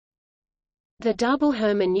The double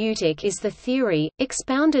hermeneutic is the theory,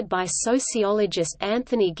 expounded by sociologist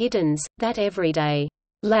Anthony Giddens, that everyday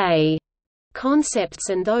lay concepts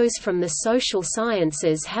and those from the social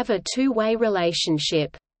sciences have a two-way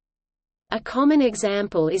relationship. A common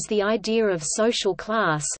example is the idea of social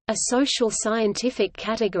class, a social scientific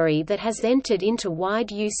category that has entered into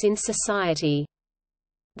wide use in society.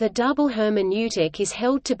 The double hermeneutic is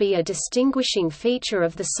held to be a distinguishing feature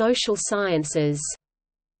of the social sciences.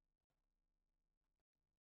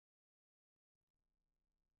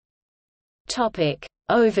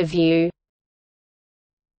 Overview.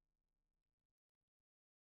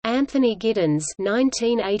 Anthony Giddens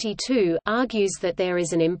 1982 argues that there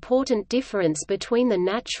is an important difference between the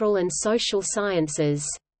natural and social sciences.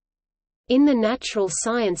 In the natural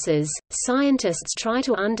sciences, scientists try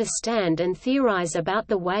to understand and theorize about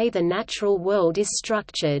the way the natural world is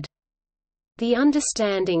structured. The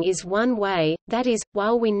understanding is one way, that is,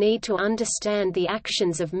 while we need to understand the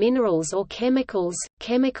actions of minerals or chemicals,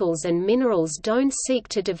 chemicals and minerals don't seek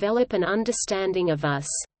to develop an understanding of us.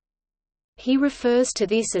 He refers to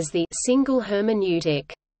this as the single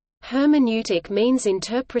hermeneutic. Hermeneutic means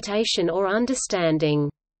interpretation or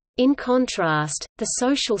understanding. In contrast, the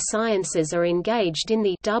social sciences are engaged in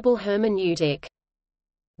the double hermeneutic.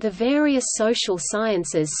 The various social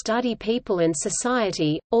sciences study people and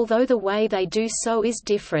society, although the way they do so is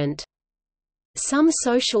different. Some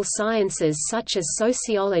social sciences such as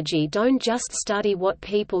sociology don't just study what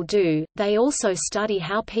people do, they also study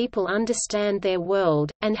how people understand their world,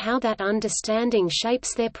 and how that understanding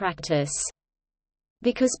shapes their practice.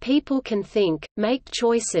 Because people can think, make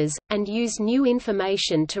choices, and use new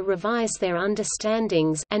information to revise their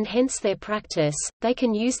understandings and hence their practice, they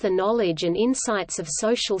can use the knowledge and insights of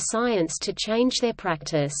social science to change their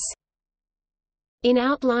practice. In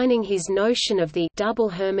outlining his notion of the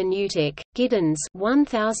double hermeneutic, Giddens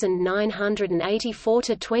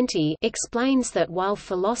 1984-20 explains that while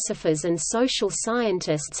philosophers and social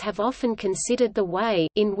scientists have often considered the way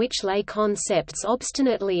in which lay concepts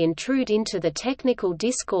obstinately intrude into the technical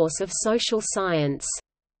discourse of social science,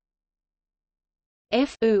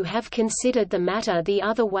 have considered the matter the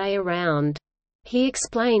other way around. He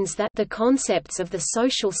explains that the concepts of the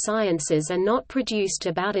social sciences are not produced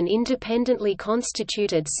about an independently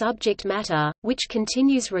constituted subject matter, which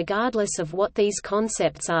continues regardless of what these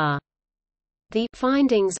concepts are. The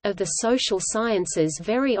findings of the social sciences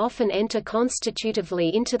very often enter constitutively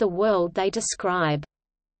into the world they describe.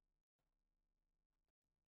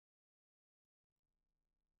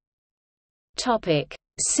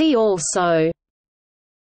 See also: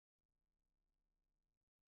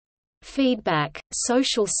 feedback,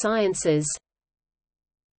 social sciences,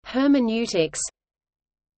 hermeneutics,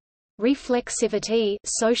 reflexivity,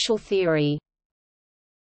 social theory.